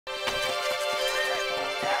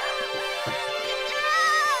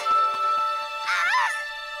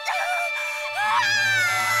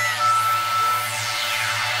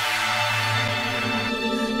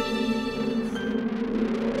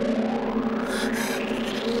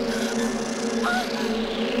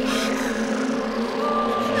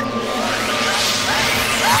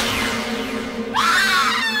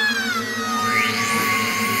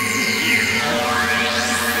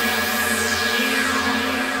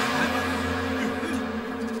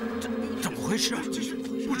事？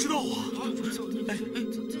不知道啊。哎，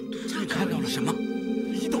你看到了什么？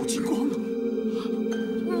一道金光。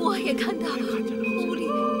我也看到了，屋里一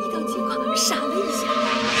道金光闪了一下。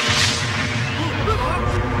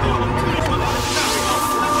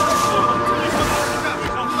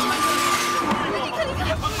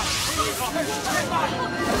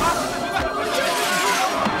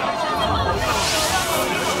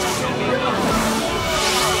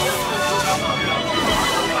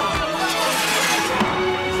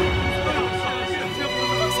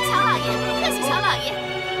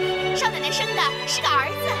 生的是个儿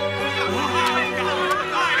子，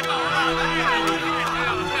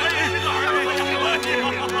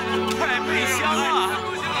太美香了！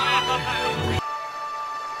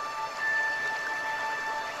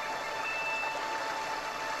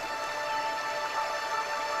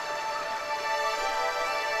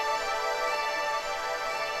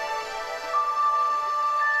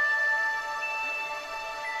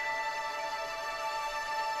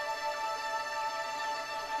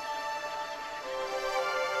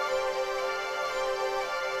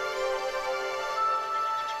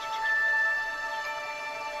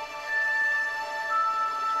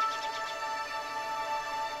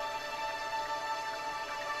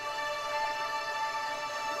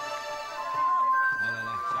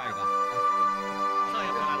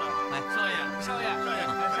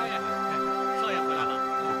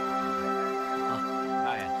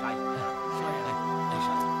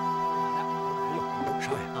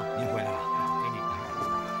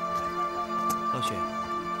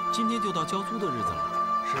今天就到交租的日子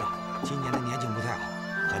了。是啊，今年的年景不太好，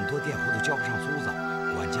很多店铺都交不上租子。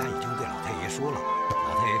管家已经对老太爷说了，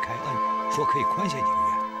老太爷开恩，说可以宽限几个月。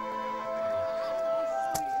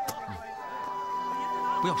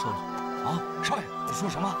不要收了。啊，少爷，你说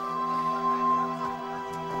什么？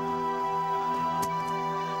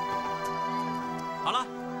好了，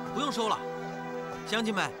不用收了。乡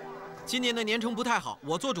亲们，今年的年成不太好，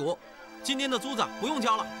我做主。 今年的租子不用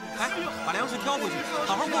交了，来，把粮食挑回去，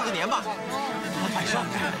好好过个年吧。太少爷，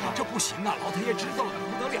这不行啊！老太爷知道了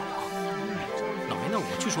不得了啊！老爷，那我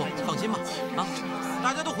去说，放心吧。啊，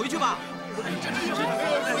大家都回去吧。都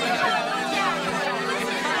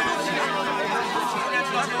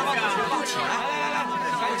起来！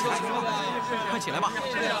快起来吧！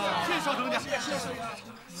谢少东家。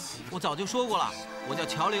我早就说过了，我叫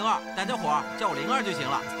乔02，大家伙儿叫我02就行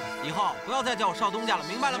了。 以后不要再叫我少东家了，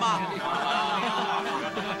明白了吗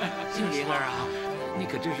？02啊，你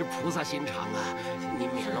可真是菩萨心肠啊！你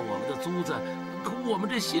免了我们的租子，可我们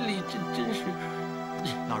这心里真是……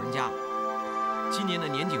老人家，今年的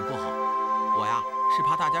年景不好，我呀是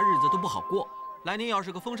怕大家日子都不好过。来年要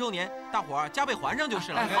是个丰收年，大伙儿加倍还上就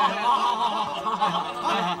是了。好，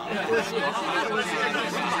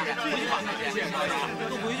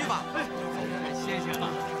都回去吧。谢谢了。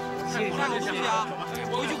 带好东西啊，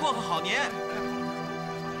回去过个好年。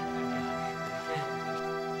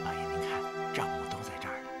老爷，您看，账目都在这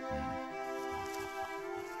儿呢。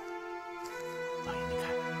老爷，您看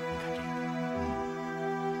这个。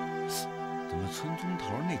怎么村东头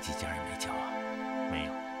那几家人没交啊？没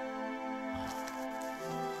有。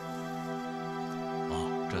哦，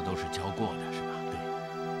这都是交过的，是吧？对。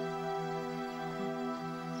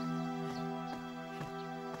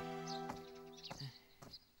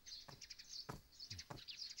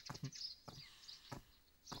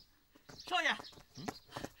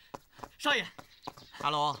 少爷，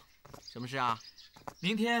哈喽，什么事啊？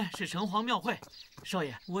明天是城隍庙会，少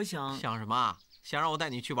爷，我想什么啊？想让我带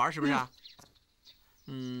你去玩是不是？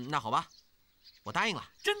那好吧，我答应了。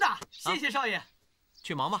真的，谢谢少爷。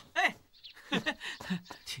去忙吧。哎，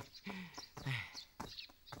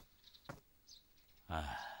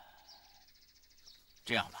哎，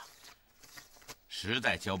这样吧，实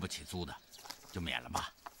在交不起租的，就免了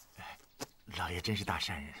吧。老爷真是大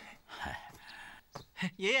善人。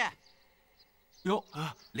爷爷。 哟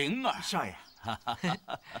，02少爷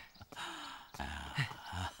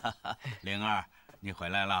，02，你回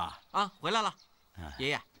来了啊，回来了。爷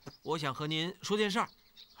爷，我想和您说件事儿。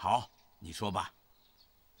好，你说吧。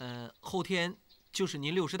后天就是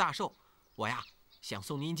您60大寿，我呀想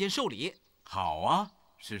送您一件寿礼。好啊，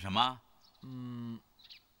是什么？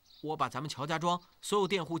我把咱们乔家庄所有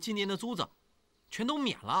店户今年的租子全都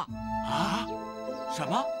免了。啊？什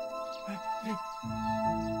么？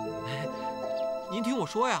您听我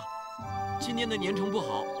说呀，今年的年成不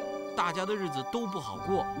好，大家的日子都不好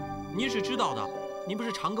过，您是知道的。您不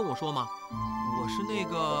是常跟我说吗？我是那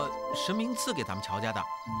个神明赐给咱们乔家的，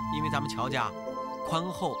因为咱们乔家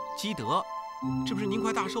宽厚积德，这不是您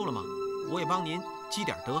快大寿了吗？我也帮您积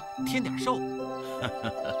点德，添点寿。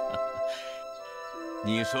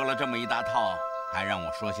你说了这么一大套，还让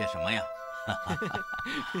我说些什么呀？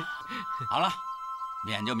好了，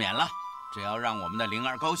免就免了，只要让我们的灵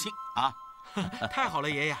儿高兴啊！太好了，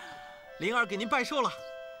爷爷，灵儿给您拜寿了。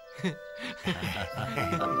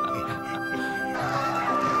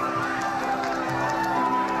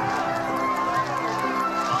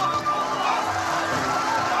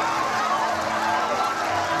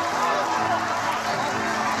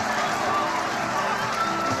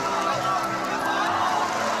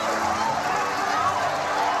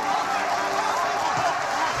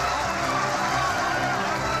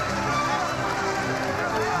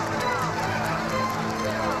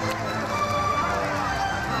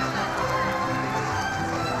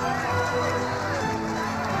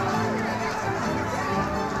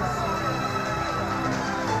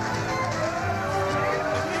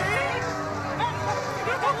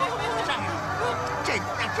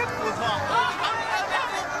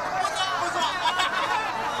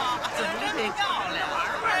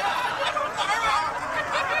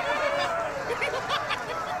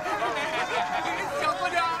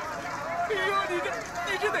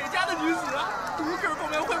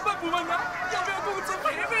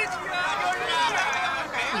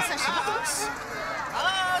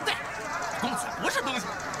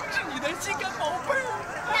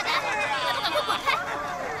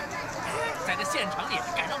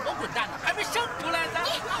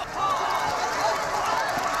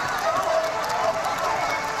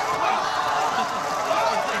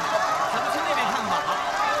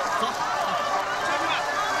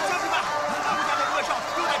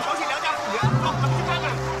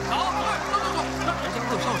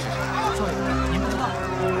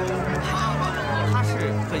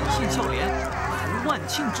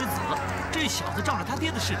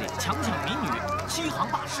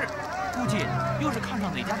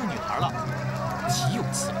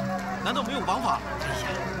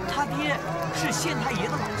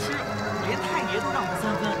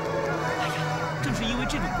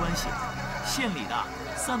县里的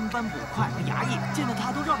3班捕快和衙役见到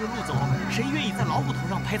他都绕着路走，谁愿意在老虎头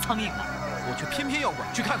上拍苍蝇呢？我却偏偏要管，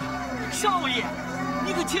去看看。少爷，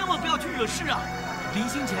你可千万不要去惹事啊！临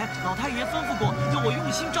行前，老太爷吩咐过要我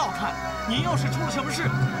用心照看。您要是出了什么事，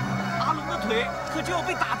阿龙的腿可就要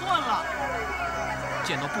被打断了。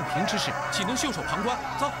见到不平之事，岂能袖手旁观？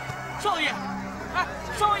走，少爷，哎，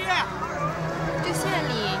少爷，这县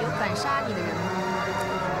里有敢杀你的人吗？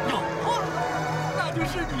有啊，那就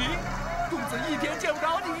是你。公子一天见不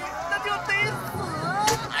着你，那就得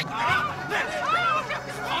死！哎呀，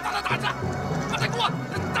好大的胆子！把他给我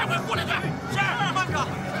带回府里去！是，慢着。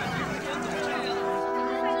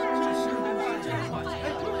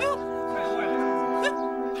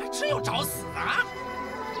还真有找死啊！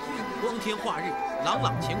光天化日，朗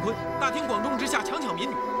朗乾坤，大庭广众之下强抢民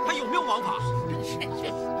女，还有没有王法？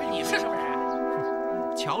你是什么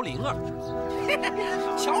人？乔灵儿。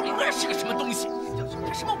乔灵儿是个什么东西？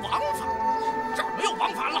这什么王法？这儿没有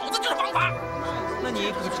王法，老子就是王法！那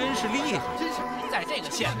你可真是厉害！在这个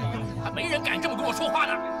县里，还没人敢这么跟我说话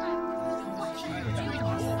呢。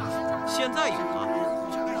现在有了，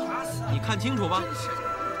你看清楚吧。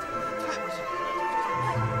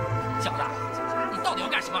小子，你到底要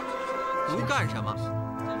干什么？不干什么，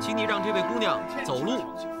请你让这位姑娘走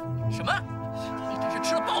路。什么？你真是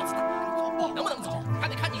吃了豹子的！你能不能走，还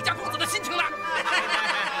得看你家公子的心情了。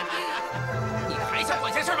你还想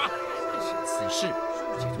管闲事吗？此事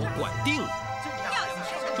我管定了。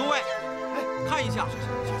诸位，看一下，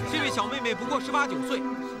这位小妹妹不过18、19岁，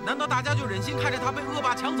难道大家就忍心看着她被恶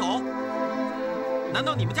霸抢走？难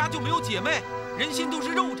道你们家就没有姐妹？人心都是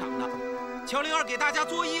肉长的。乔灵儿给大家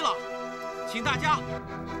作揖了，请大家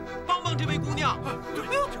帮帮这位姑娘。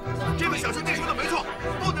这位小兄弟说的没错，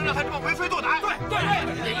不能让她这么为非作歹。对，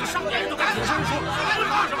连一少年人都敢挺身而出，还能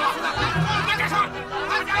怕什么？你该干啥？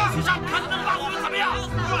大家一起上，看能把我们怎么样？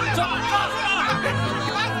走！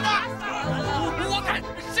我敢，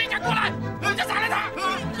谁敢过来，我就宰了他！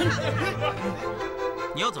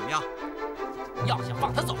你要怎么样？要想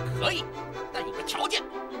放他走可以，但有个条件。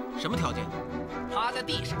什么条件？趴在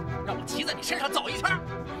地上，让我骑在你身上走一圈，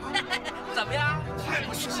怎么样？太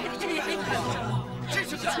不实际了，真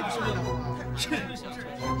是个畜生！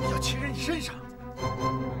要骑人身上。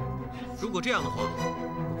如果这样的话，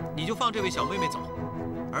你就放这位小妹妹走，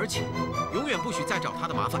而且永远不许再找她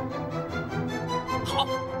的麻烦。好，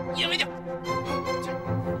一言为定。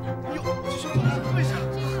哎呦，这是怎么回事？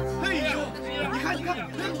哎呦，你看，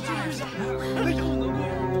哎呦，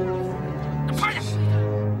趴下！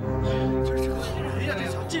这是个好人呀，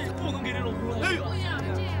这不能给这种糊弄。哎呦，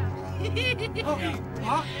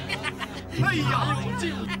啊！哎呀，这，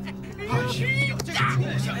哎呦，这畜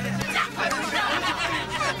生！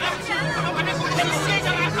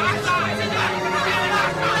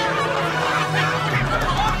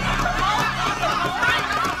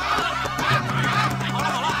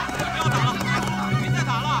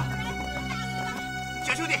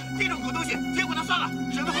这种狗东西，结果他算了，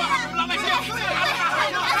省得祸害我们老百姓。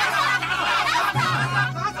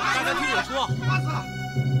大家听我说，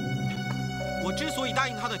我之所以答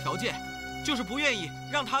应他的条件，就是不愿意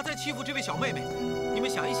让他再欺负这位小妹妹。你们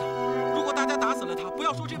想一想，如果大家打死了他，不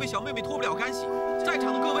要说这位小妹妹脱不了干系，在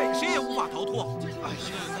场的各位谁也无法逃脱。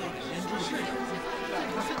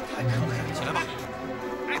起来吧。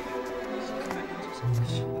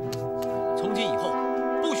从今以后，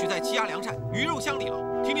不许再欺压良善、鱼肉乡里了，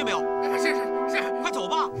听见没有？是，快走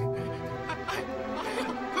吧！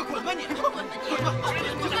快滚吧你！滚吧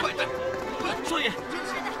少爷，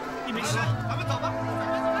你没事？咱们走吧。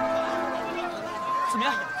怎么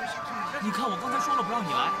样？你看我刚才说了不让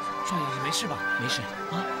你来，少爷你没事吧？没事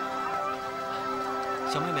啊。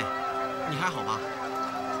小妹妹，你还好吧？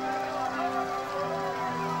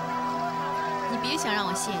你别想让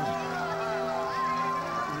我谢你。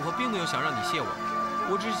我并没有想让你谢我，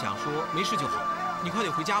我只是想说没事就好。你快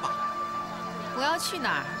点回家吧。我要去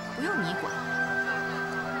哪儿不用你管。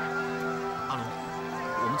阿龙，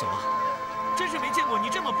我们走吧。真是没见过你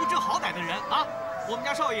这么不知好歹的人啊！我们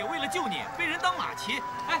家少爷为了救你，被人当马骑。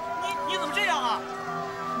哎，你怎么这样啊？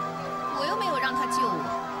我又没有让他救我，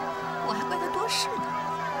我还怪他多事呢。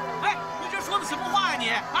哎，你这说的什么话呀你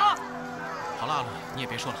啊？好了，阿龙，你也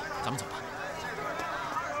别说了，咱们走吧。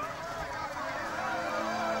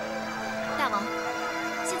大王，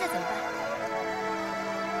现在怎么办？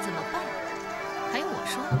怎么办？还用我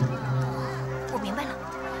说？我明白了。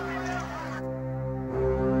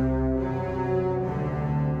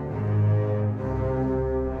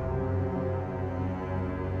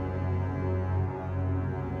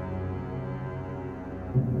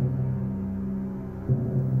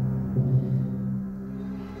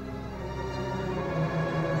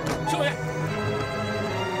少爷，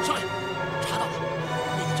查到了，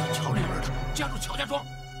那个叫乔丽儿的家住乔家庄。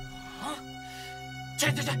啊，去！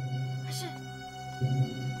是。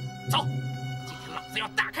走，今天老子要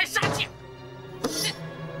大开杀戒。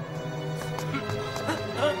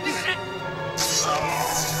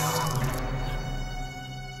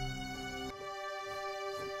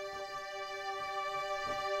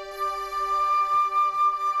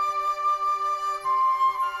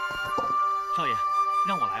少爷，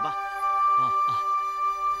让我来吧。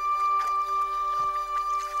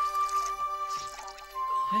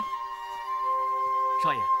哎，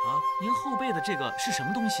少爷啊，您后背的这个是什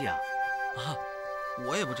么东西啊？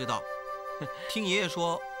我也不知道，听爷爷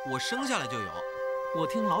说，我生下来就有。我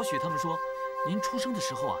听老许他们说，您出生的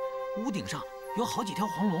时候啊，屋顶上有好几条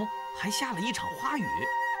黄龙，还下了一场花雨，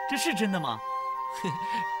这是真的吗？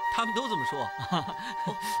他们都这么说。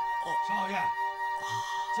少爷，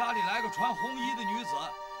家里来个穿红衣的女子，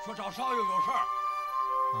说找少爷有事儿。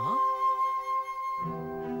啊？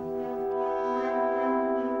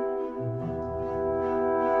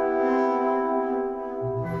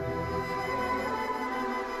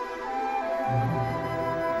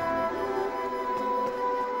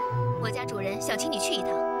我家主人想请你去一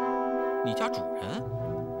趟。你家主人？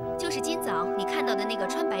就是今早你看到的那个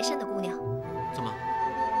穿白衫的姑娘。怎么？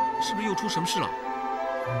是不是又出什么事了？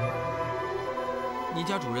你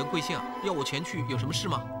家主人贵姓？要我前去有什么事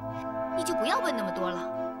吗？你就不要问那么多了，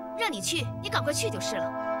让你去，你赶快去就是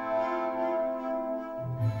了。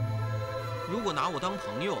如果拿我当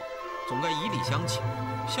朋友，总该以礼相请。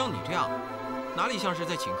像你这样，哪里像是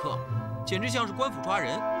在请客，简直像是官府抓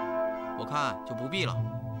人。我看就不必了，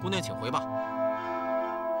姑娘请回吧。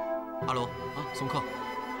阿龙啊，送客，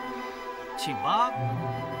请吧。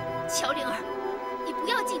乔灵儿，你不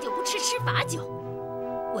要敬酒不吃吃罚酒。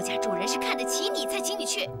我家主人是看得起你才请你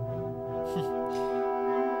去。哼，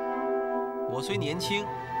我虽年轻，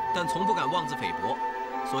但从不敢妄自菲薄，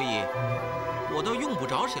所以我倒用不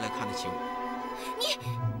着谁来看得起我。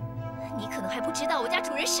你可能还不知道我家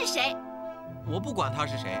主人是谁。我不管他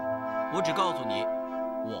是谁，我只告诉你，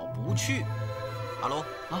我不去。阿龙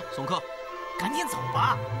啊，送客，赶紧走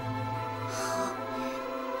吧。好，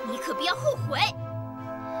你可不要后悔。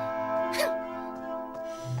哼！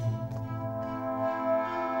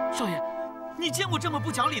少爷，你见过这么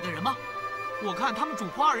不讲理的人吗？我看他们主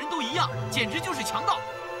仆二人都一样，简直就是强盗。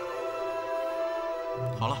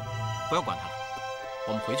好了，不要管他了，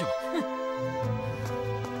我们回去吧。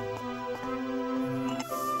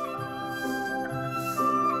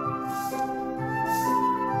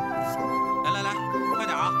来，快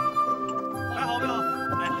点啊！摆好没有？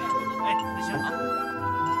哎，那行啊。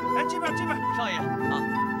哎，这边，少爷啊，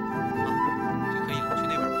这可以了，去那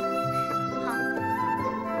边吧。好，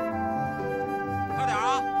快点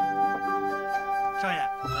啊！少爷，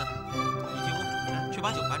你进屋，去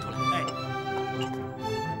把酒搬出来。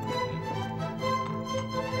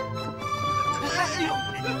哎呦！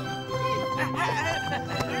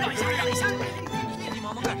让一下，让一下！急急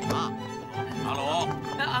忙忙干什么？阿龙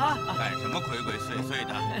啊！干什么鬼鬼祟祟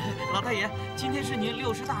的？老太爷，今天是您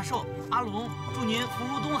60大寿，阿龙祝您福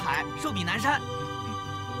如东海，寿比南山。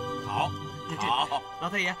好，好。老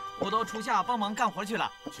太爷，我到厨下帮忙干活去了。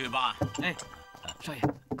去吧。哎，少爷。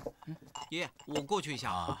爷，我过去一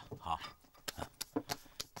下啊。好。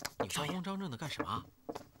你慌慌张张的干什么？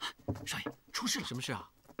少爷，出事了。什么事啊？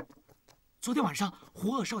昨天晚上，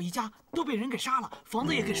胡恶少一家都被人给杀了，房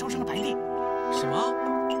子也给烧成了白地。什么？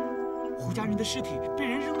胡家人的尸体被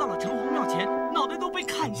人扔到了城隍庙前，脑袋都被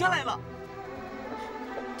砍下来了。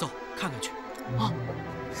走，看看去。啊！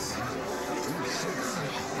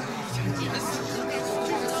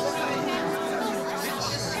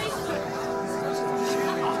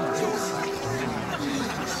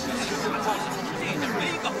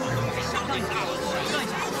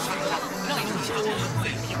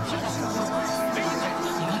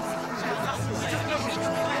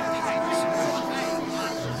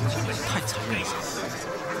太残忍了！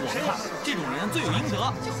我看这种人罪有应得。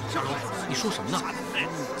小龙，你说什么呢？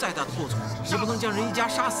再大的过错也不能将人一家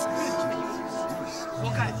杀死。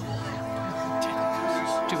活该！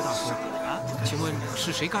这位大叔，请问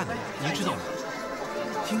是谁干的？您知道吗？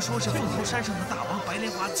听说是凤头山上的大王白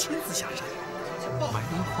莲花亲自下山。白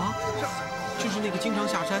莲花，就是那个经常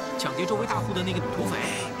下山抢劫周围大户的那个女土匪。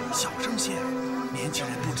小声些，年轻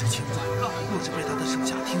人不知轻重，若是被他的手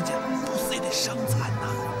下听见，不死也得伤残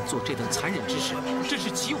呐！做这等残忍之事，真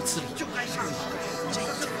是极有资历。就碍事儿了。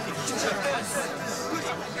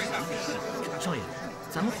少爷，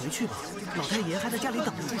咱们回去吧，老太爷还在家里等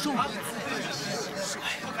着祝寿呢。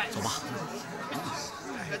走吧。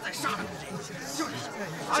再杀了这个，就是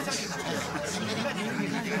拿下去。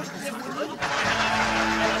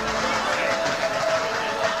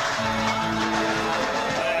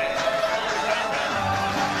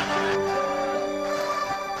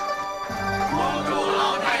恭祝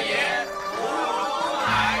老太爷福如东海，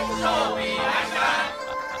寿比南山。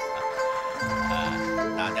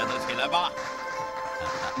大家都起来吧。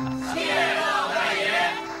谢老太爷。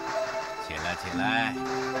起来，起来。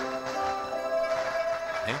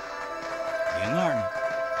哎，灵儿呢？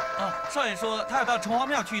啊，少爷说他要到城隍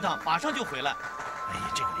庙去一趟，马上就回来。哎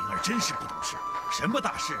呀，这个灵儿真是不懂事，什么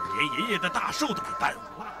大事连爷爷的大寿都给耽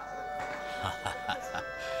误了。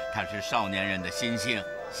他是少年人的心性，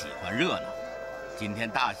喜欢热闹。今天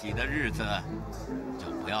大喜的日子，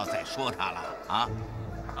就不要再说他了啊！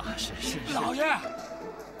啊，是。老爷，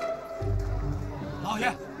老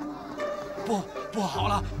爷，不好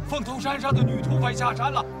了！凤头山上的女土匪下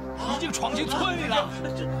山了，已经闯进村里了。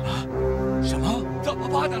什么？怎么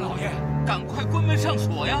办呢，老爷？赶快关门上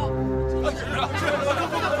锁呀！是。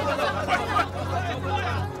快！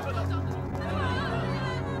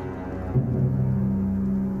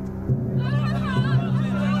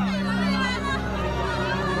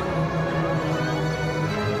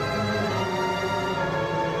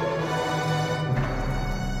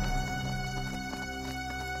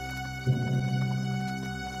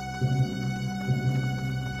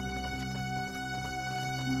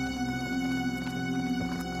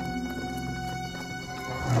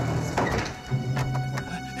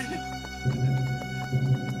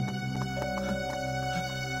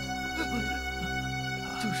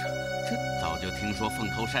听说凤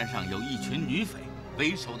头山上有一群女匪，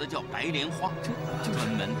为首的叫白莲花，专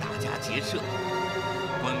门打家劫舍。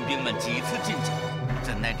官兵们几次进剿，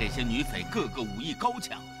怎奈这些女匪个个武艺高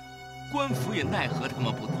强，官府也奈何他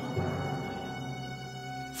们不得。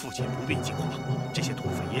父亲不必惊慌，这些土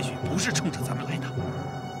匪也许不是冲着咱们来的。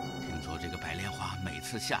听说这个白莲花每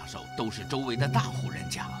次下手都是周围的大户人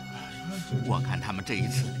家，我看他们这一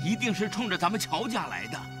次一定是冲着咱们乔家来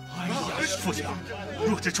的。哎呀，父亲，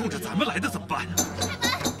若是冲着咱们来的怎么办？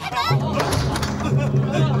开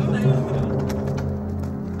门！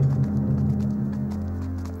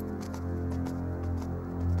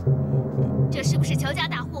这是不是乔家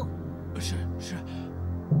大户？是，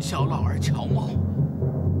小老儿乔某。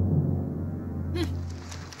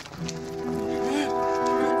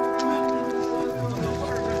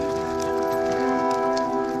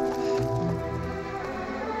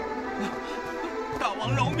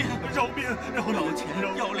饶钱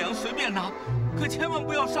要粮随便拿，可千万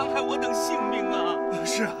不要伤害我等性命啊！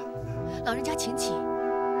是啊，老人家请起，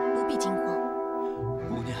不必惊慌。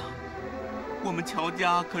姑娘，我们乔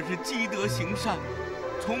家可是积德行善，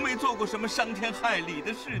从没做过什么伤天害理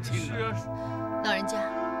的事情。是啊，老人家，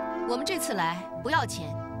我们这次来不要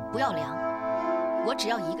钱，不要粮，我只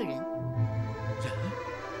要一个人。人？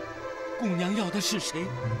姑娘要的是谁？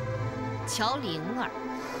乔灵儿。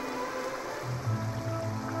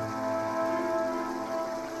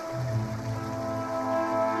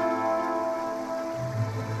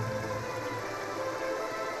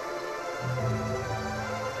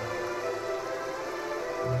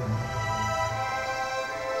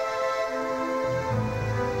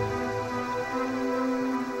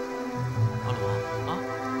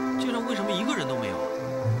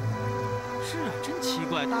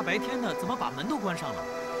怪，大白天的怎么把门都关上了？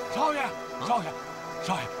少爷，少爷，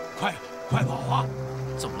少爷，快跑啊！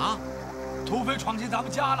怎么了？土匪闯进咱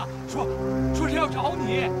们家了，说是要找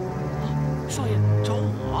你。少爷找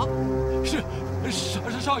我？是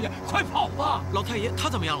少爷，快跑吧！老太爷他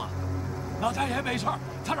怎么样了？老太爷没事儿，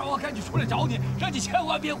他让我赶紧出来找你，让你千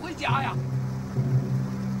万别回家呀。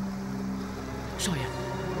少爷。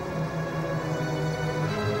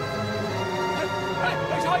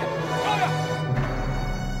 少爷，少爷！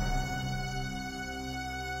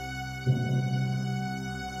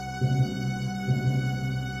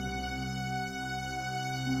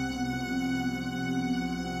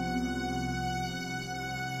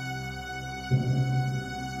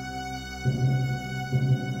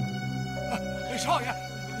少爷，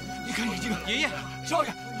你看眼睛，爷爷，少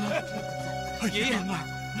爷，爷爷，灵儿，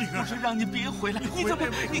我是让你别回来，你怎么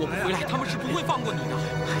我不回来，他们是不会放过你的。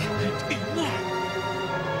灵儿。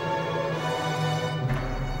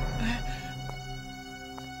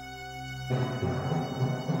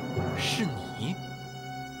 是你？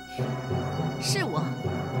是我。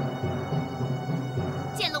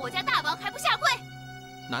见了我家大王还不下跪？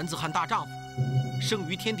男子汉大丈夫，生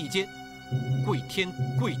于天地间，贵天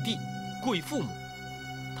贵地贵父母。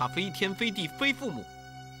他非天非地非父母，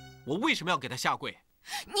我为什么要给他下跪？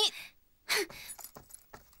你，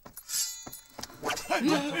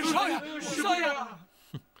少爷，少爷！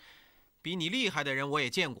哼，比你厉害的人我也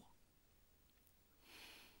见过。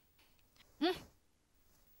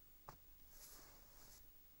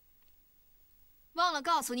忘了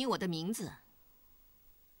告诉你我的名字，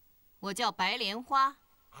我叫白莲花。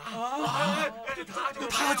他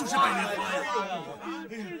就是白莲花呀！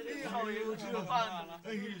少爷有这办了，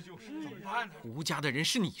就是怎么办呢？胡家的人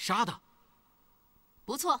是你杀的？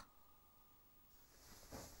不错。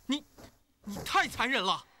你太残忍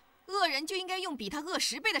了！恶人就应该用比他恶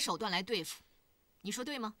10倍的手段来对付，你说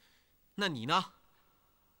对吗？那你呢？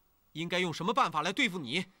应该用什么办法来对付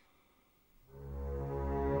你？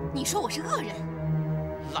你说我是恶人？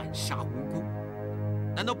 滥杀无辜，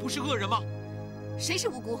难道不是恶人吗？谁是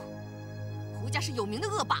无辜？胡家是有名的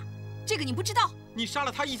恶霸，这个你不知道？你杀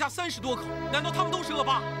了他一家30多口，难道他们都是恶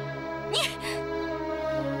霸？你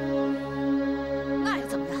那又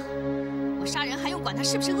怎么了？我杀人还用管他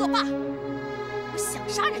是不是恶霸？我想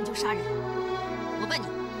杀人就杀人。我问你，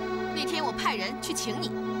那天我派人去请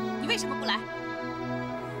你，你为什么不来？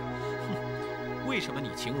哼，为什么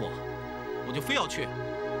你请我，我就非要去？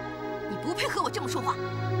 你不配和我这么说话。哼，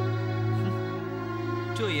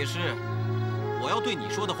这也是我要对你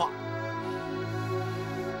说的话。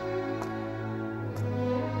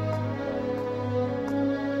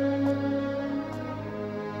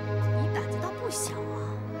你胆子倒不小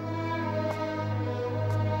啊，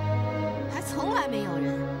还从来没有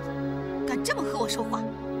人敢这么和我说话。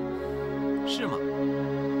是吗？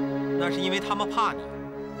那是因为他们怕你，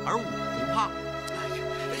而我不怕。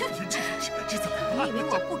 这怎么办？你以为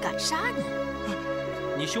我不敢杀你？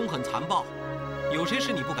你凶狠残暴，有谁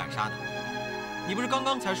是你不敢杀的？你不是刚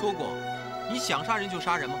刚才说过，你想杀人就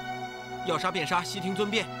杀人吗？要杀便杀，悉听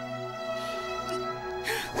尊便。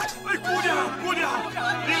哎，姑娘，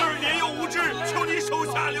灵儿年幼无知，求你手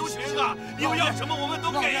下留情啊！你们要什么，我们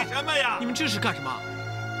都给什么呀！你们这是干什么？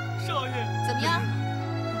少爷，怎么样？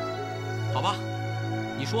好吧，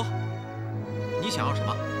你说，你想要什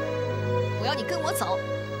么？我要你跟我走。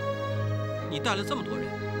 你带了这么多人，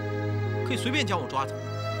可以随便将我抓走。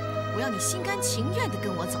我要你心甘情愿地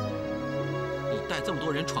跟我走。你带这么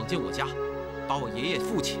多人闯进我家，把我爷爷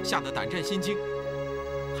父亲吓得胆战心惊，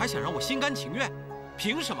还想让我心甘情愿？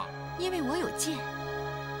凭什么？因为我有剑。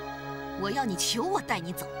我要你求我带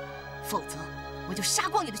你走，否则我就杀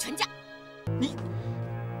光你的全家。你，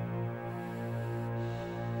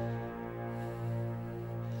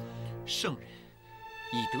圣人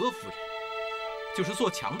以德服人，就是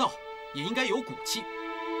做强盗。 也应该有骨气，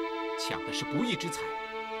抢的是不义之财，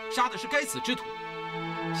杀的是该死之徒。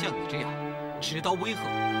像你这样持刀威吓，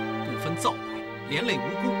不分皂白，连累无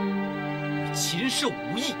辜，与禽兽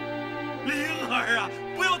无异。灵儿啊，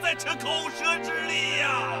不要再逞口舌之利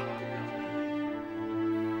呀！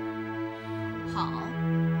好，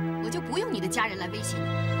我就不用你的家人来威胁你。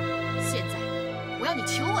现在，我要你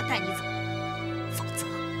求我带你走，否则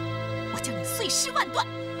我将你碎尸万段。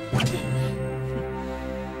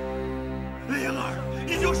 灵儿，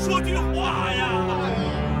你就说句话呀！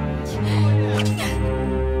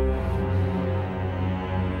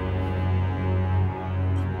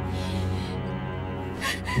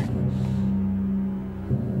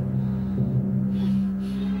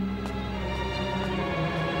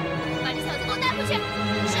把这小子给我带回去。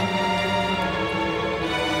是。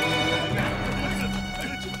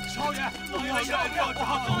少爷，不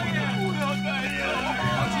好，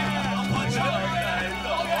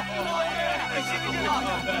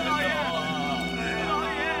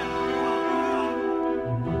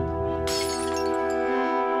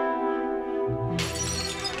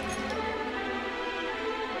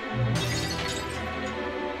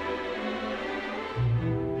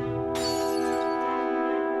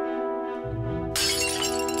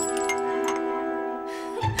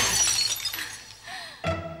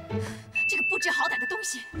东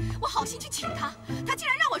西，我好心去请他，他竟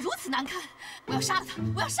然让我如此难堪！我要杀了他！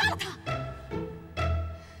我要杀了他！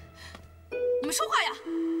你们说话呀，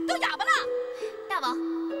都哑巴了！大王，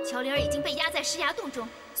乔灵儿已经被压在石崖洞中，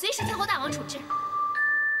随时听候大王处置。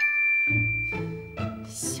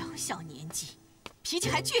小小年纪，脾气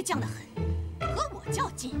还倔强得很，和我较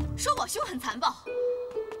劲，说我凶狠残暴。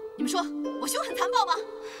你们说我凶狠残暴吗？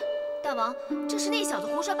大王，这是那小子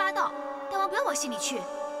胡说八道，大王不要往心里去。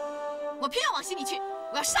我偏要往心里去，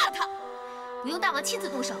我要杀了他！不用大王亲自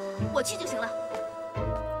动手，我去就行了。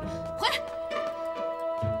回来！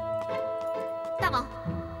大王，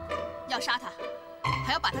要杀他，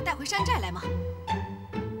还要把他带回山寨来吗？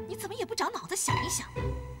你怎么也不长脑子想一想？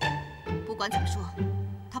不管怎么说，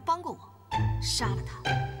他帮过我，杀了他，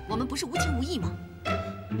我们不是无情无义吗？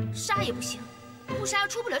杀也不行，不杀又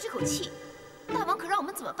出不了这口气。大王可让我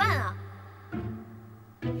们怎么办啊？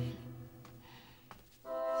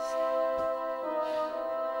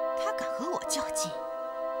他敢和我较劲，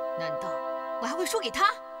难道我还会输给他？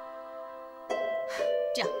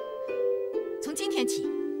这样，从今天起，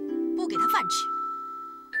不给他饭吃，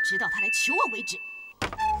直到他来求我为止。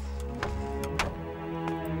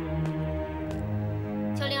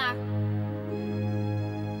乔灵儿，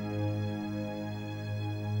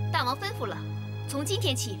大王吩咐了，从今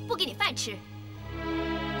天起不给你饭吃。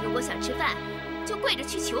如果想吃饭，就跪着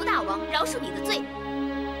去求大王饶恕你的罪。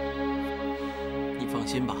你放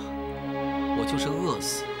心吧，我就是饿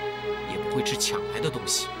死，也不会吃抢来的东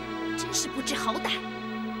西。真是不知好歹！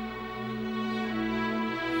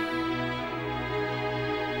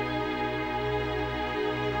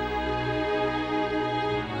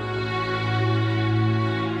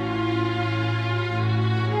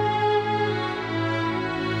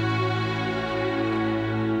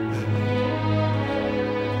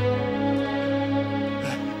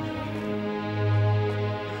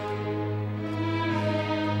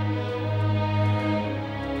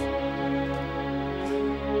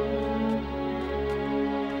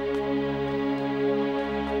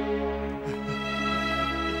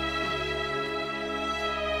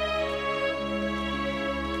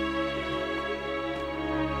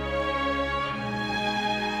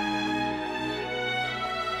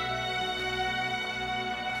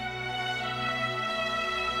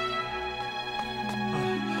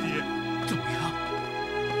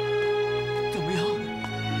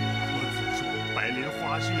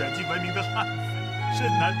是远近闻名的悍匪，甚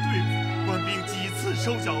难对付。官兵几次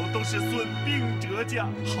收缴都是损兵折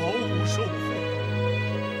将，毫无收获。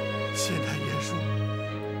县太爷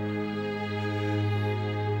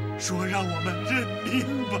说让我们认命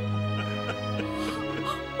吧。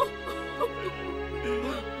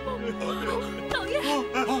老爷，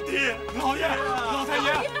爹，老爷，老太爷，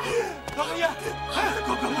老爷，哎，快，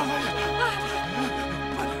老太爷！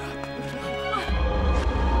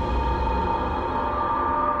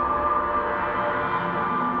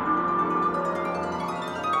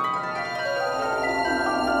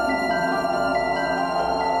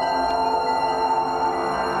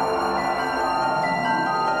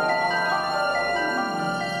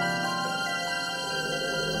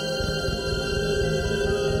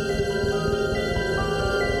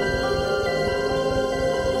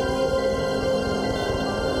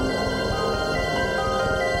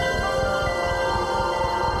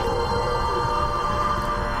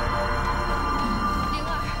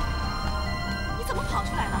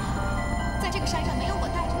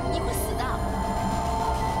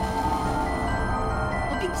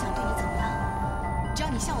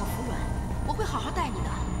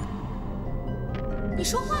你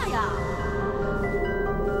说话呀！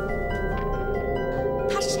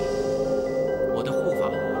他是谁？我的护法。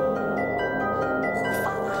护法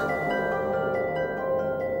啊！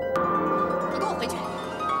你跟我回去！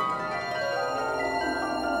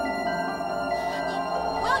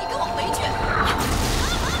我要你跟我回去！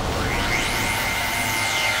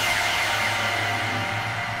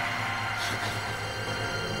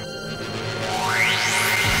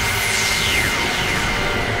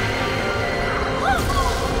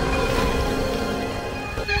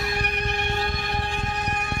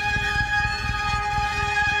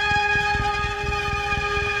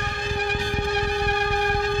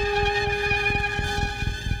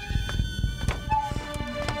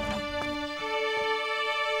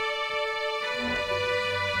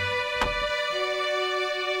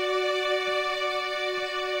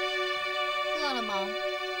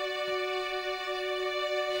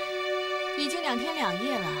已经2天2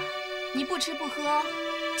夜了，你不吃不喝，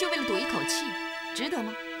就为了赌一口气，值得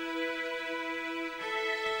吗？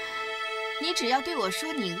你只要对我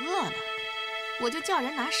说你饿了，我就叫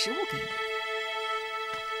人拿食物给你。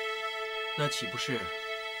那岂不是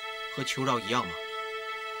和求饶一样吗？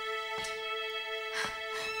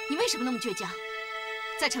你为什么那么倔强？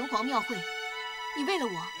在城隍庙会，你为了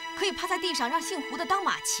我可以趴在地上让姓胡的当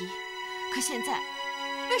马骑，可现在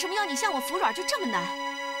为什么要你向我服软就这么难？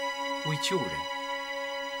为救人，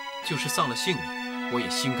就是丧了性命，我也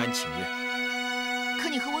心甘情愿。可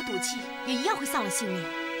你和我赌气，也一样会丧了性命，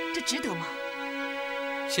这值得吗？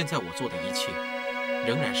现在我做的一切，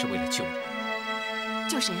仍然是为了救人。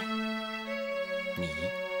救谁？你。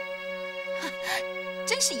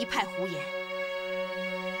真是一派胡言。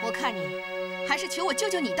我看你还是求我救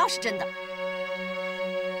救你倒是真的。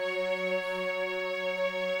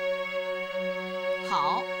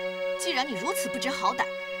好，既然你如此不知好歹，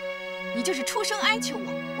你就是出声哀求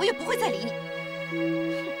我，我也不会再理你。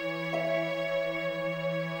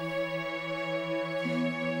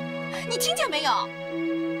你听见没有？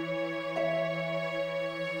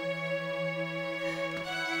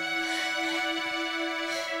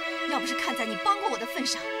要不是看在你帮过我的份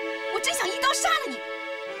上，我真想一刀杀了你。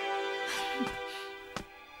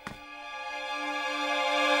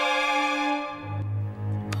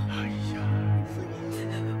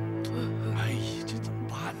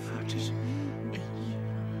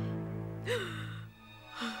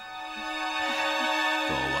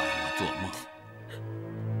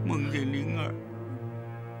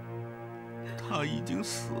他已经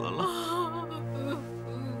死了。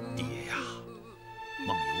爹呀，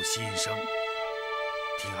梦游心生。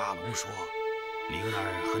听阿龙说，灵儿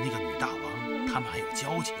和那个女大王他们还有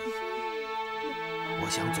交情，我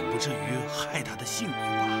想总不至于害她的性命吧。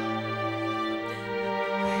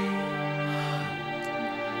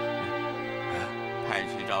派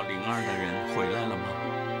去找灵儿的人回来了吗？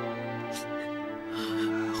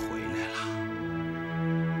回来了，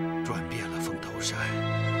转遍了凤头山。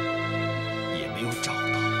没有找到。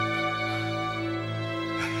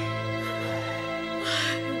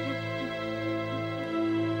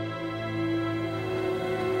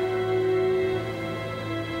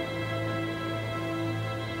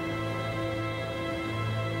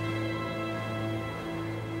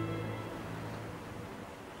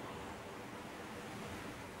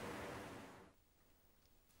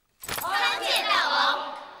参见大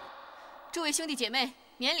王。诸位兄弟姐妹，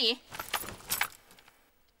免礼。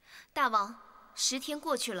大王。10天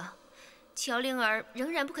过去了，乔灵儿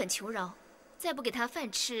仍然不肯求饶，再不给她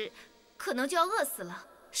饭吃，可能就要饿死了。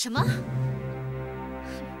什么？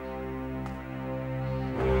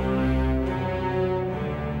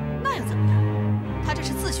那又怎么样？她这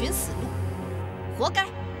是自寻死路，活该。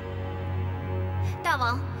大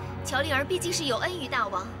王，乔灵儿毕竟是有恩于大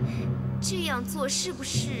王，这样做是不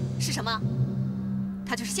是？是什么？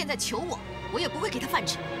她就是现在求我，我也不会给她饭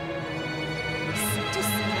吃。死就死，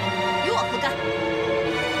与我何干？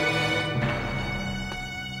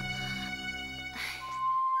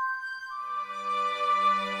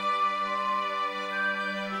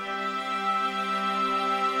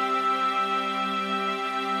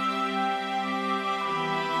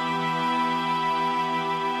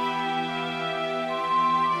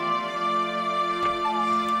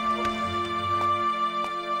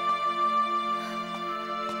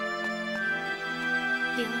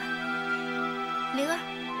灵儿。灵儿，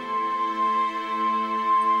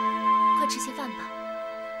快吃些饭吧。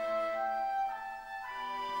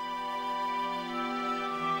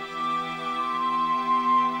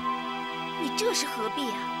你这是何必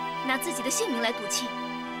啊？拿自己的性命来赌气？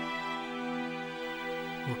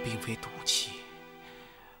我并非赌气，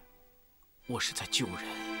我是在救人。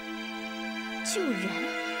救人？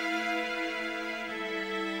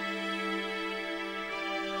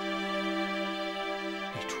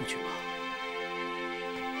你出去吧。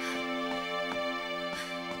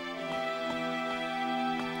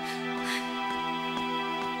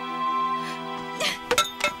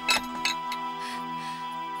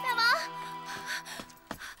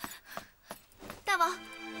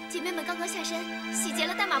姐妹们刚刚下山，洗劫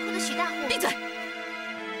了大马铺的许大户。闭嘴！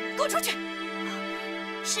给我出去！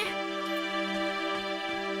是。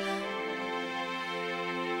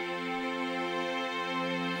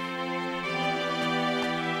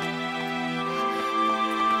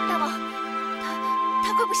大王，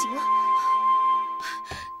他快不行了。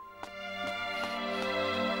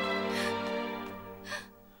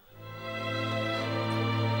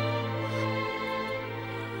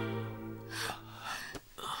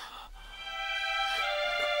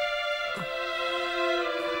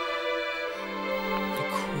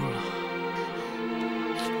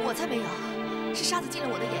我才没有，是沙子进了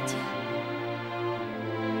我的眼睛。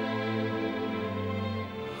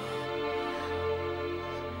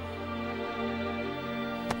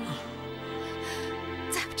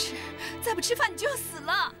再再不吃饭你就要死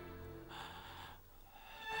了。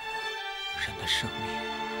人的生命，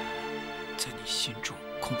在你心中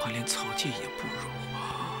恐怕连草芥也不如。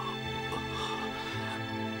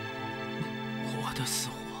我的死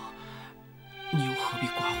活，你又何必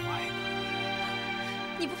挂怀呢？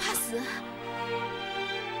你不怕死？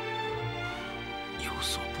有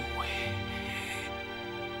所不为，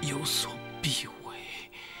有所必为。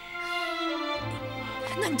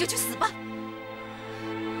那你就去死吧。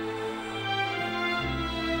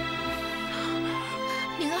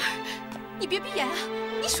灵儿，你别闭眼啊，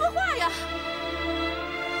你说话呀。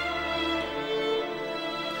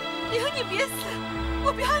灵儿，你别死，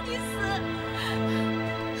我不要你死，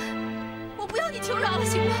我不要你求饶了，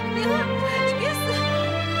行吗？灵儿，你别死。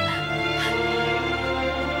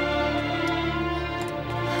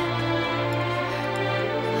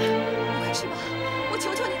是吧？我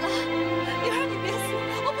求求你了，灵儿，你别死，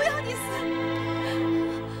我不要你死。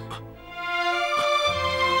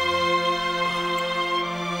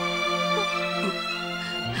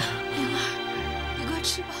灵儿，你快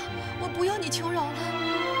吃吧，我不要你求饶了。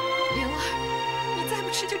灵儿，你再不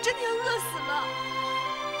吃就真的要饿死了。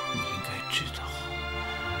你应该知道，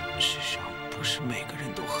世上不是每个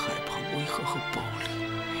人都害怕威吓和暴力。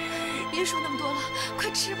别说那么多了，快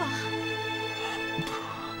吃吧。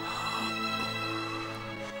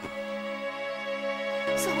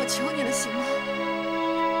算我求你了，行吗？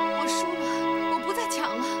我输了，我不再抢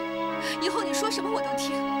了。以后你说什么我都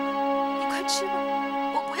听。你快吃吧，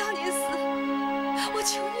我不要你死，我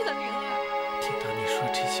求你了，灵儿。听到你说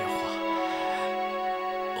这些话，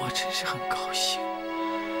我真是很高兴。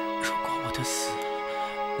如果我的死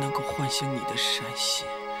能够唤醒你的善心，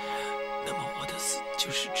那么我的死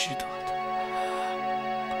就是值得的。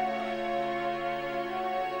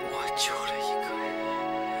我救了一个人。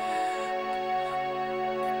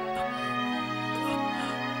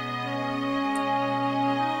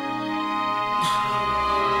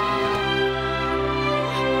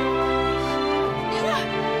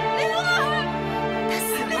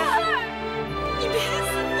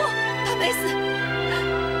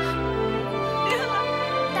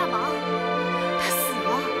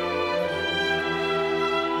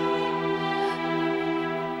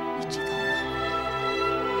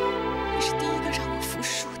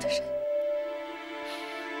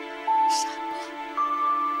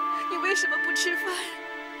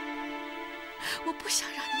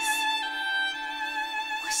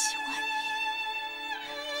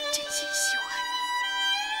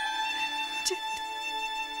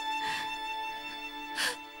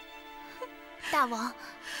大王，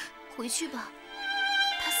回去吧，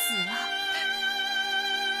他死了。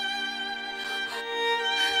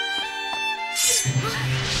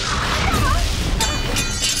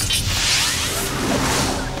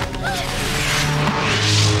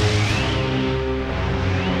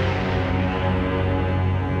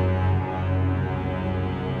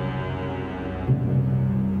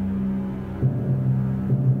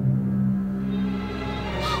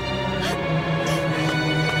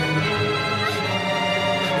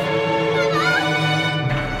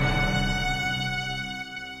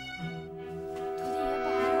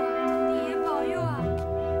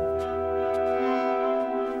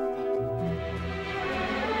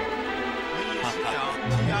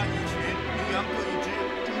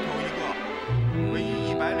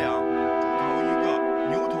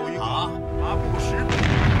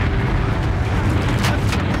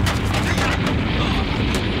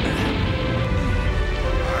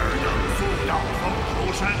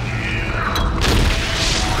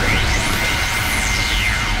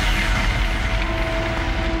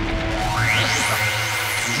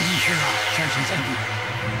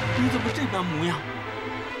你怎么这般模样？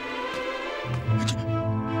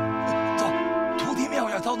走，土地庙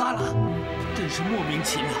要遭难了，真是莫名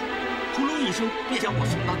其妙。呼噜一声便将我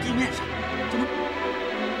送到地面上。怎么？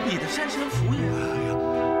你的山神符也……哎呀，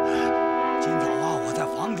今早啊，我在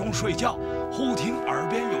房中睡觉，忽听耳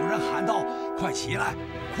边有人喊道：“快起来，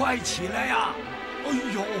快起来呀！”哎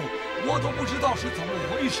呦，我都不知道是怎么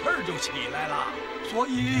回事就起来了，所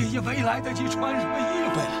以也没来得及穿什么衣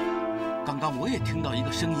服。对了，刚刚我也听到一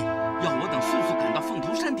个声音，要我等速速赶到凤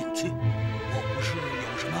头山顶去。我不是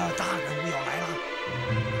有什么大人物要来了？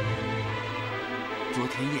昨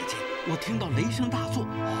天夜间，我听到雷声大作，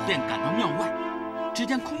便赶到庙外，只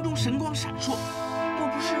见空中神光闪烁，莫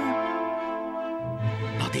不是……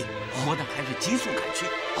老弟，我等还是急速赶去。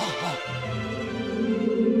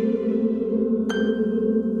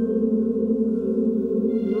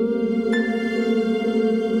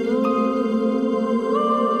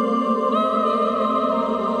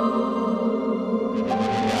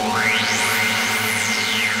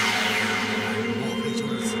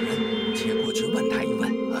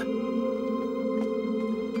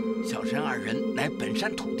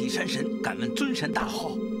敢问尊神大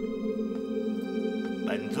号？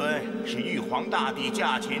本尊是玉皇大帝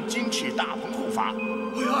驾前金翅大鹏护法。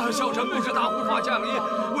哎呀，小臣不是大护法降临，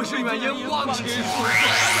我是远迎光启叔。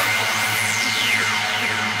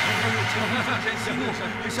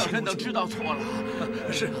小臣都知道错了。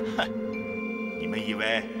是。你们以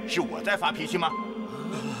为是我在发脾气吗？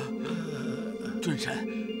尊神，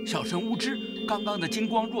小臣无知。刚刚的金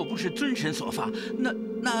光若不是尊神所发，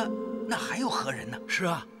那还有何人呢？是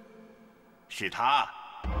啊，是他。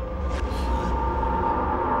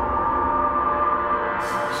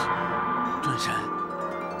尊神，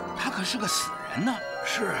他可是个死人呢。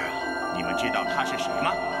是啊。你们知道他是谁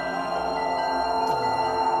吗？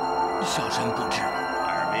小臣不知。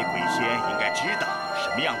二位鬼仙应该知道，什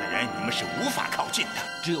么样的人你们是无法靠近的。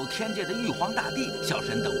只有天界的玉皇大帝，小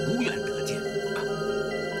臣等无缘得见。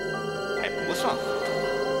还不算糊涂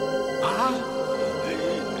啊！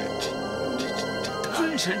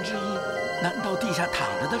尊神之意，难道地下躺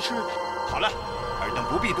着的是？好了，尔等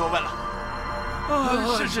不必多问了。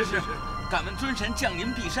是。敢问尊神降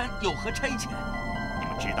临碧山有何差遣？你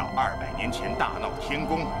们知道200年前大闹天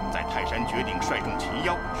宫，在泰山决定率众擒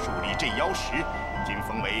妖，树立镇妖石，今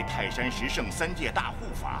封为泰山十圣3界大护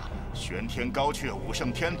法，玄天高阙5圣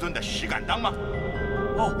天尊的石敢当吗？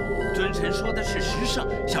哦，尊神说的是十圣，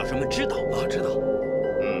小臣们知道啊，知道。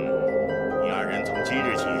你二人从今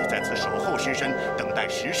日起在此守候尸身，等待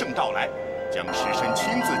十圣到来，将尸身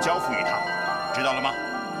亲自交付于他，知道了吗？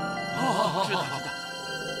知道。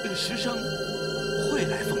十圣会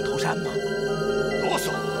来凤头山吗？啰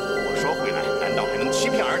嗦！我说会来，难道还能欺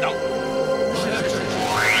骗尔等？是。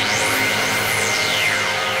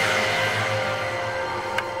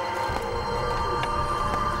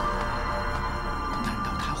难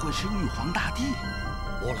道他会是玉皇大帝？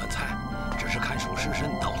莫乱猜，只是看守尸身，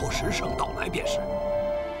等候十圣到来便是。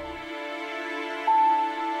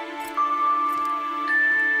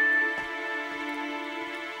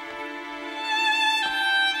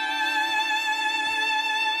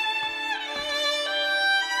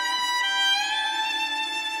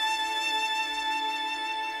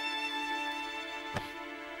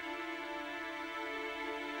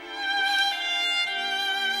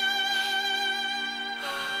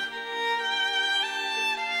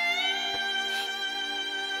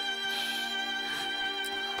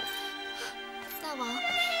大王，你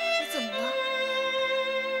怎么了？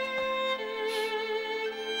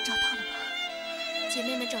找到了吗？姐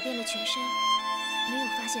妹们找遍了全山，没有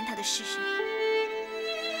发现他的尸身。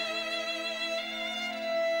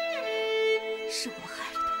是我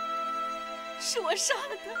害了他，是我杀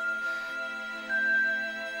了他。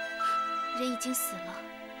人已经死了，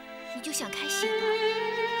你就想开血吧？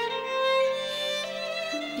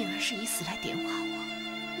灵儿是以死来点化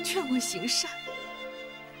我，劝我行善，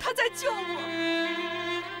他在救我，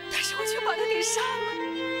但是我却把他给杀了。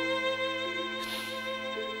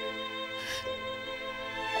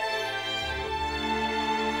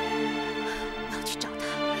我要去找他。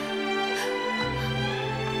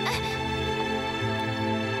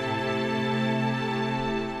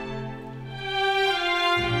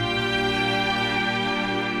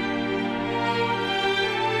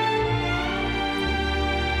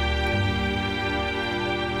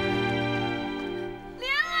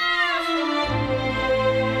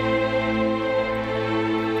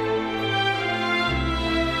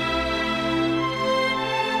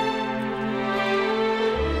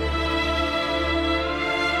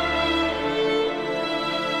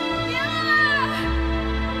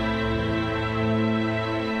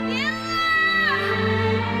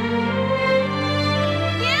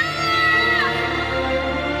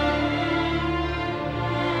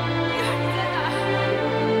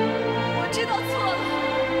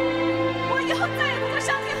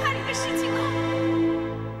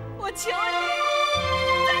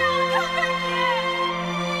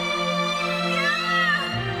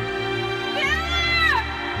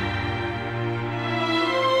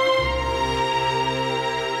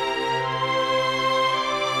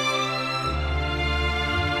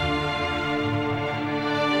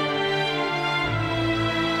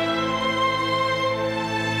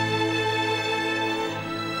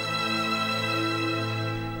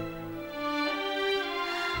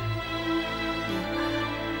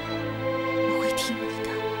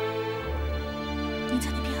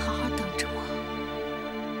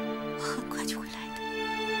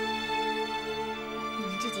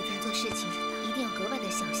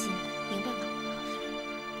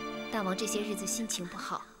大王这些日子心情不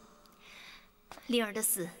好，灵儿的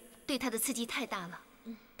死对他的刺激太大了，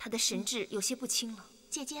他的神志有些不清了。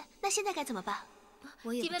姐姐，那现在该怎么办？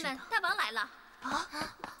我也不知道。弟妹们，大王来了！啊！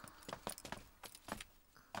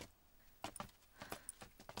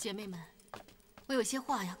姐妹们，我有些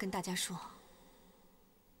话要跟大家说。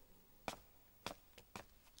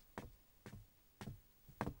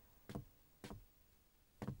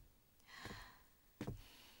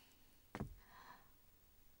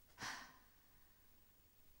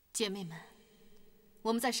姐妹们，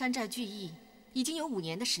我们在山寨聚义已经有5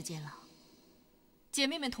年的时间了。姐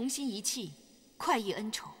妹们同心一气，快意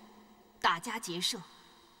恩仇，打家劫舍，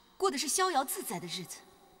过的是逍遥自在的日子。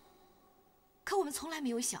可我们从来没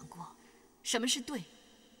有想过，什么是对，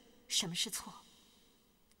什么是错，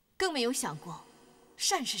更没有想过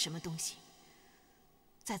善是什么东西。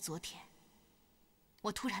在昨天，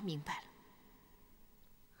我突然明白了。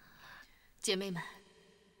姐妹们，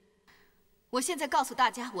我现在告诉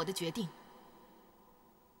大家我的决定：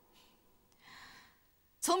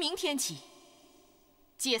从明天起，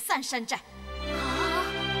解散山寨。啊？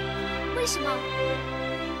为什么？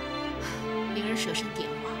灵儿舍身点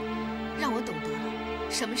化，让我懂得了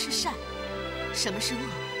什么是善，什么是恶。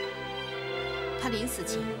他临死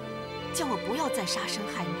前叫我不要再杀生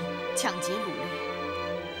害命、抢劫掳掠。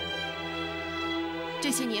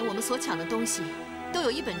这些年我们所抢的东西都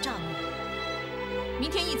有一本账目。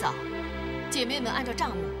明天一早，姐妹们按照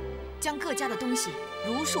账目，将各家的东西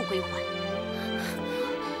如数归还。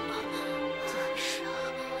是啊，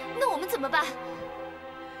那我们怎么办？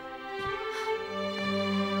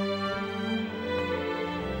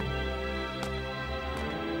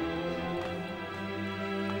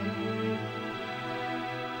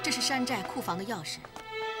这是山寨库房的钥匙，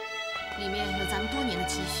里面有咱们多年的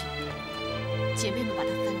积蓄。姐妹们把它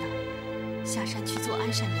分了，下山去做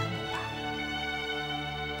安善良人吧。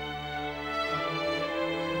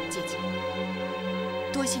姐姐，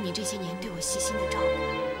多谢你这些年对我细心的照顾，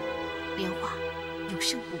莲花永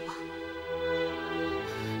生不忘。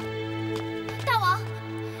大王，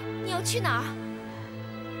你要去哪儿？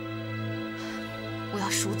我要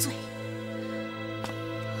赎罪。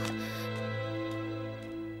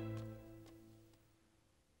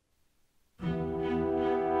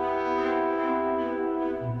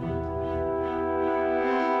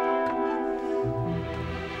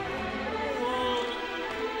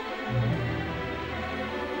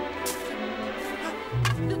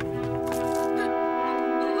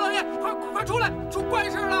出来，出怪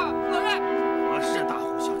事了！老爷，何事大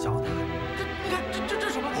呼小叫的？你看，这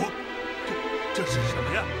什么？哦，这是什么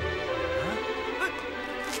呀？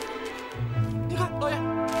你看，老爷，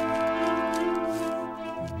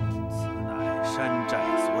此乃山寨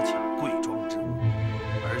所抢贵庄之物，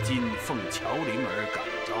而今奉乔灵儿感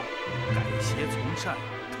召，改邪从善，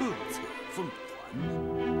特此奉还。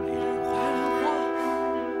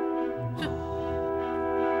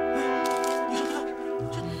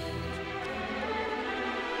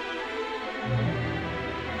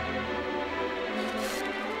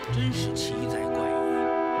真是奇哉怪异，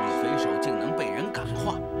女匪首竟能被人感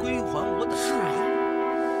化，归还我的是啊！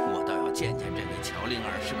我倒要见见这位乔灵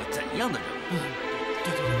儿是个怎样的人物。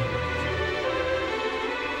对。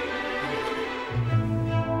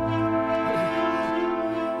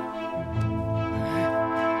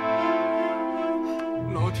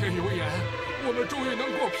老天有眼，我们终于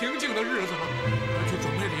能过平静的日子了。快去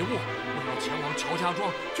准备礼物，我要前往乔家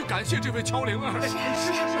庄去感谢这位乔灵儿。是。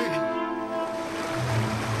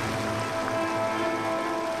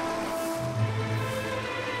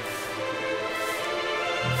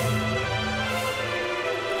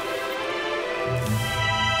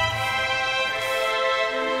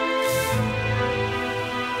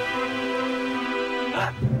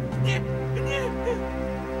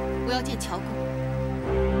我要见乔公。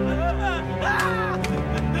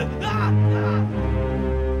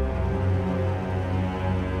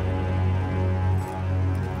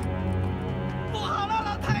不好了，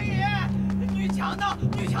老太爷，女强盗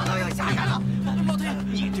要下山了！老太爷，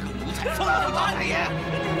你这个奴才，疯了！老太爷，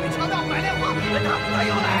女强盗白莲花，他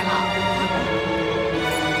又来了！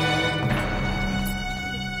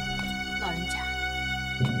老人家，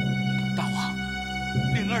大王，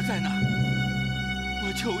灵儿在哪儿？我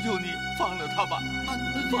求求你，放了他吧！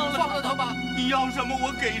放了他吧！你要什么，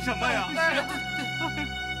我给什么呀！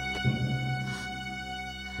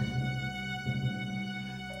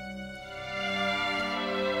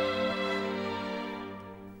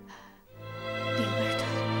灵儿她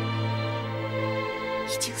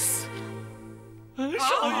已经死了。少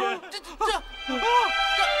爷，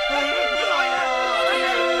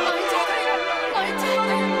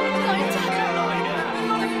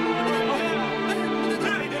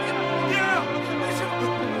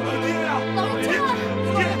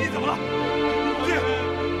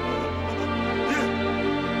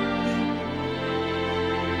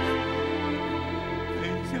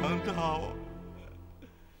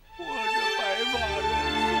我这白发人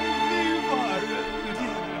送黑发人家，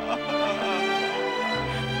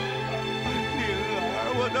灵儿，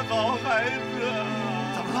我的好孩子，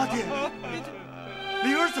怎么了，爹？灵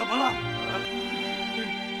儿怎么了？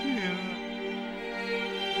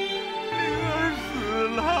灵儿死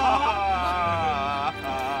了。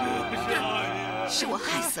是我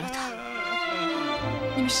害死了他，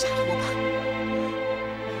你们杀了我吧！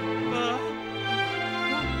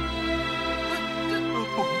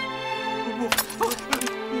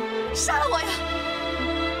杀了我呀！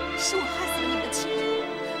是我害死了你们的亲人，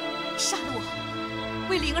杀了我，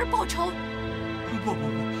为灵儿报仇！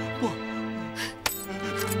不！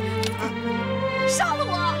杀了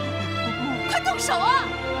我！快动手啊！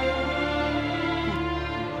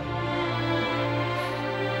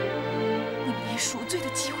你们连赎罪的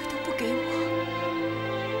机会都不给我。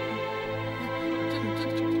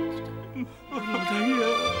老太爷。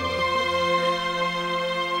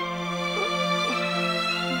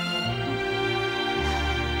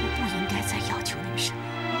再要求你们什么？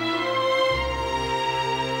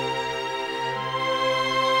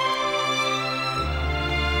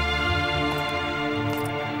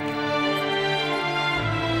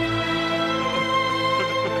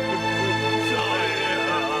少爷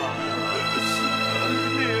啊，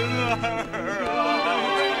灵儿啊！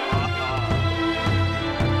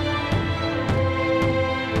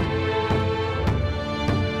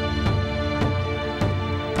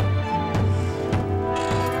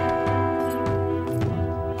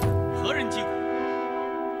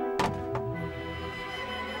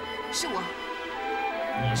是我。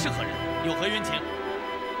你是何人？有何冤情？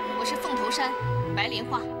我是凤头山白莲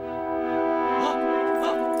花。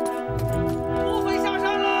不会下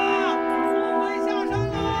山了！不会下山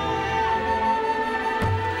了！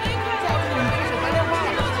教主，这是白莲花，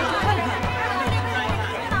看看。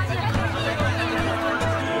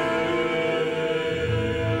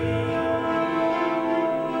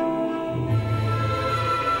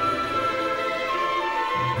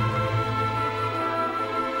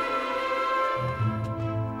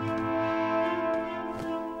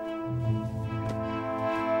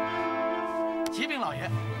启禀老爷，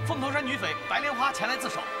凤头山女匪白莲花前来自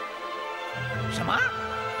首。什么？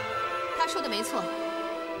他说的没错，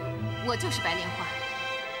我就是白莲花。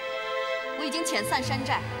我已经遣散山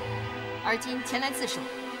寨，而今前来自首，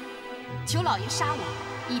求老爷杀我，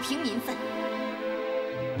以平民愤。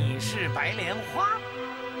你是白莲花？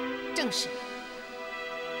正是。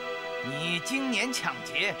你经年抢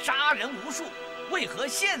劫，杀人无数，为何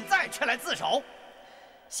现在却来自首？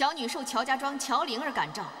小女受乔家庄乔灵儿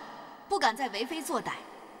感召，不敢再为非作歹，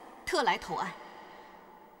特来投案。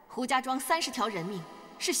胡家庄30条人命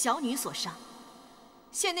是小女所伤，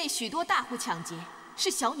县内许多大户抢劫是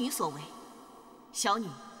小女所为，小女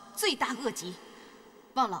罪大恶极，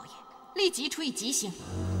望老爷立即处以极刑。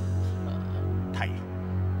太爷，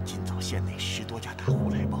今早县内10多家大户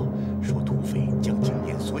来报，说土匪将今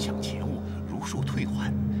年所抢钱物如数退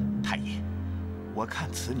还。太爷，我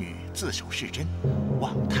看此女自首是真，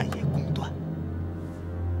望太爷公断。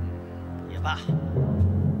也罢，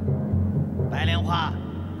白莲花，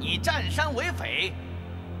你占山为匪，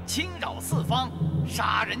侵扰四方，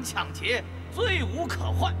杀人抢劫，罪无可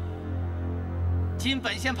逭。今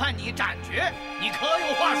本县判你斩决，你可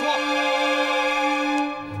有话说？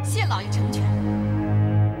谢老爷成全。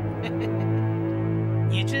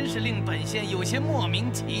你真是令本县有些莫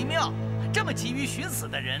名其妙，这么急于寻死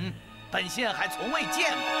的人，本县还从未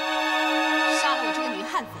见过。杀了我这个女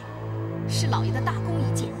悍匪，是老爷的大功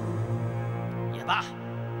一件。也罢，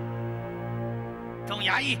众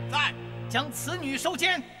衙役在，将此女收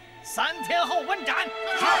监，3天后问斩。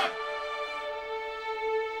是。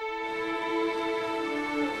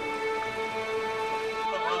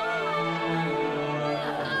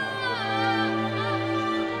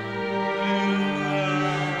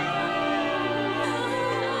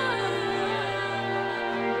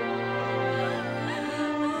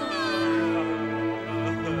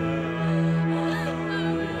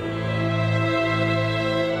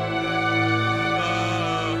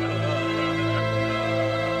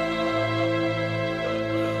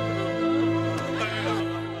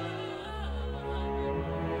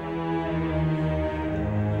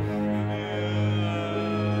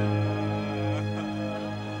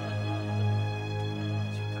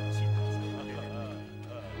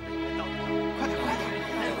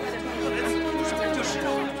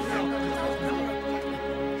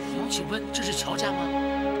请问这是乔家吗？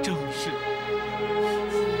正是。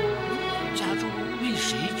家主为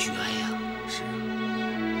谁举哀呀？是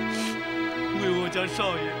为我家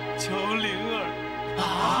少爷乔灵儿。啊？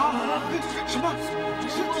什么？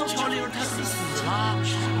乔灵儿她死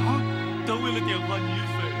了？为了点化女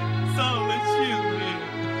匪，丧了性命。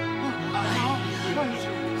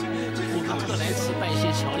我跟特莱斯拜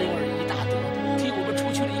谢乔灵儿一大德，替我们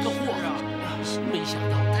除去了一个祸啊！没想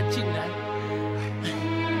到他竟然……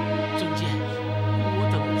尊监，我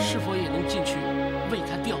等是否也能进去为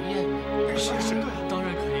他吊唁呢？是，当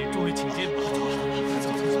然可以，诸位请进吧。走。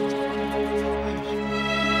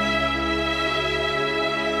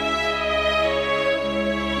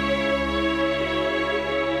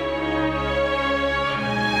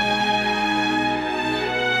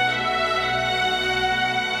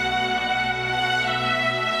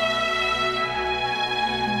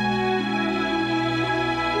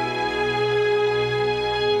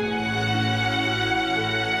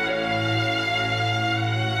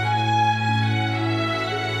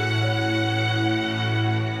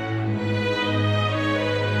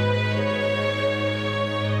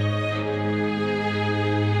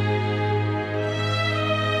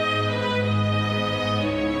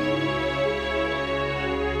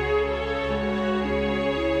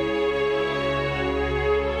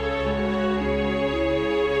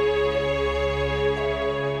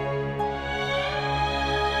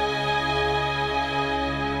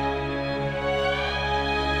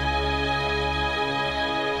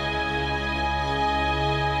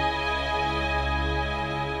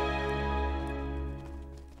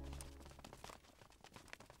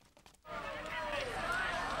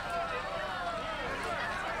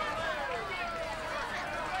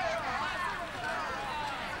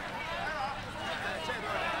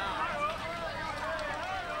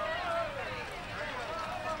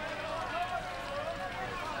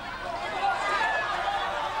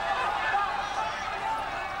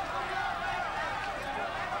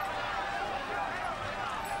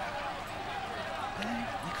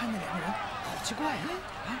奇怪呀！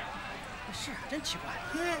啊，是真奇怪。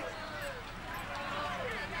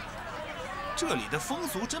这里的风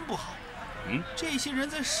俗真不好。这些人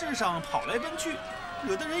在世上跑来奔去，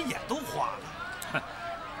惹得人眼都花了。哼，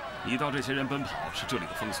你道这些人奔跑是这里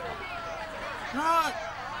的风俗？那，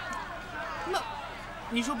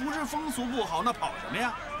你说不是风俗不好，那跑什么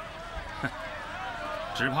呀？哼，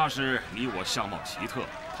只怕是你我相貌奇特，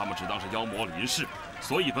他们只当是妖魔临世，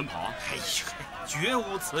所以奔跑啊！哎呀，绝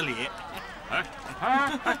无此理！哎，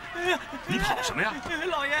你跑什么呀？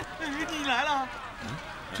老爷，你来了。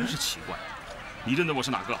真是奇怪，你认得我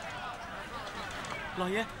是哪个？老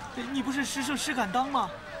爷，你不是石圣石敢当吗？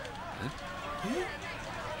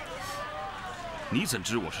你怎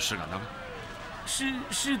知我是石敢当？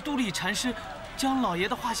是都里禅师将老爷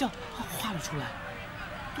的画像画了出来。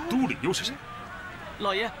都里又是谁？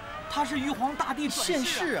老爷，他是玉皇大帝现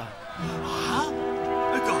世啊！啊，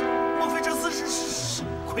哥，莫非这厮是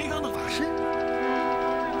奎刚的法身？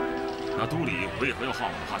那都里为何要画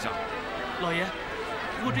我的画像？老爷，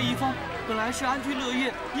我这一方本来是安居乐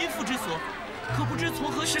业、阴福之所，可不知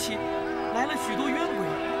从何时起，来了许多冤鬼。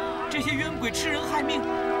这些冤鬼吃人害命，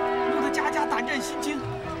弄得家家胆战心惊。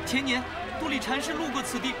前年，都里禅师路过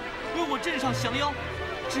此地，问我镇上降妖，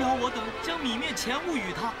只要我等将米面钱物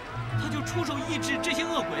与他，他就出手抑制这些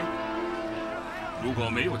恶鬼。如果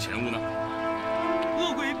没有钱物呢？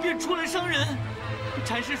恶鬼便出来伤人。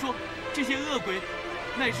禅师说，这些恶鬼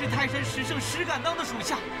乃是泰山石圣石敢当的属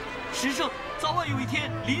下，石圣早晚有一天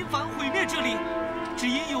临凡毁灭这里，只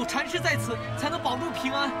因有禅师在此，才能保住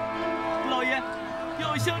平安。老爷，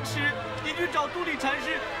要相持，您去找都里禅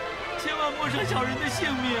师，千万莫伤小人的性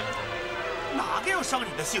命。哪个要伤你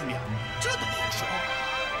的性命？这都好说。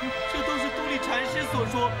这都是都里禅师所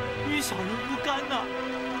说，与小人无干呐。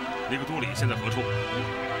那个都里现在何处？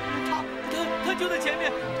他就在前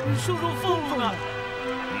面，收俸禄呢。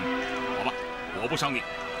好吧，我不伤你，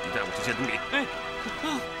你带我去见都里。哎，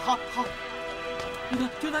好。你看，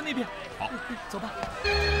就在那边。好，走吧。你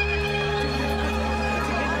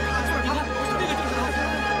看，那个就是他。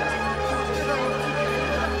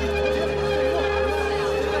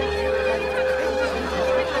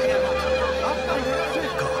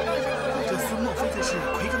哥，这厮莫非就是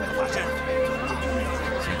奎刚的法身？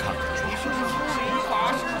先看看说。法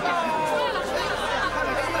师啊！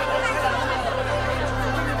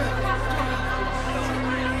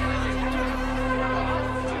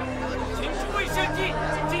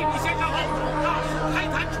祭礼献上后，大师开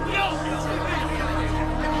坛除妖。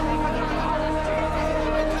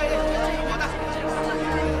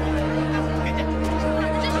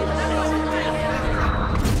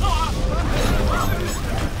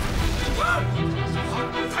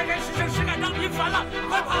泰山石圣石敢当临凡了，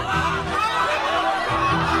快跑啊！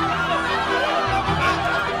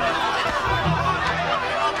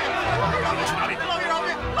你去哪里？老爷饶命！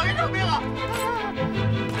老爷饶命啊！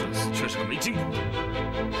这厮却是个没筋骨的。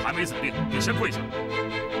还没怎地，你先跪下。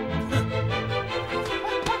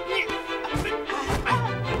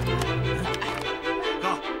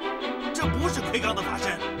哥，这不是奎刚的法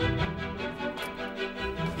身。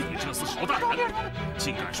你这厮好大胆，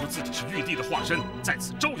竟敢说自己是玉帝的化身，在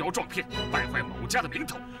此招摇撞骗，败坏某家的名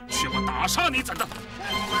头，却我打杀你怎的？饶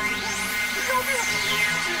命！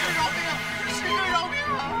师哥饶命！师哥饶命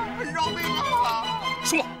啊！饶命啊！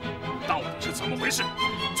说，到底是怎么回事？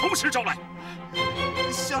从实招来。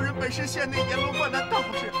小人本是县内阎罗观的道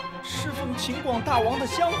士，侍奉秦广大王的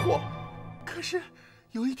香火。可是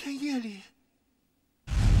有一天夜里，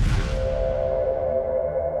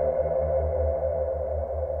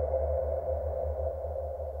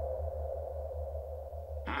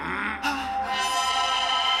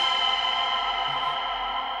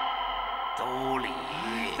周礼。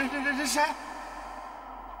谁？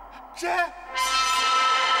谁？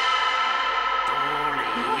周礼。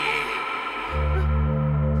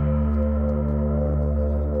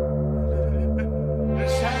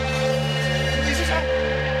谁？你是谁？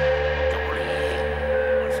周礼，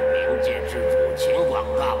我是冥界之主秦广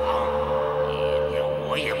大王，你连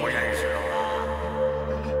我也不认识了。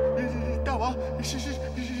大王是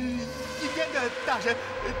阴间的大神，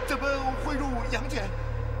怎么会入阳间？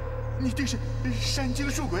你定是山精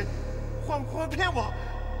树鬼，谎骗我！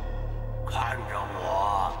看着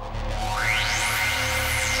我！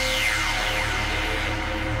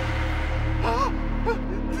啊！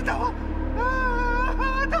大王！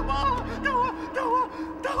啊！大王！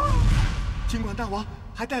大王！尽管大王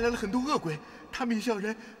还带来了很多恶鬼，他们小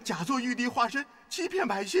人假作玉帝化身，欺骗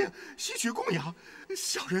百姓，吸取供养。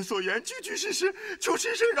小人所言句句是实，求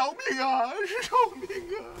师圣饶命啊！饶命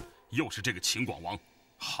啊！又是这个秦广王，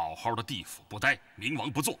好好的地府不待，冥王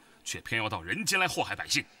不做，却偏要到人间来祸害百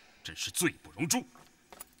姓，真是罪不容诛。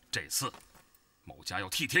这次，某家要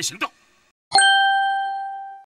替天行道。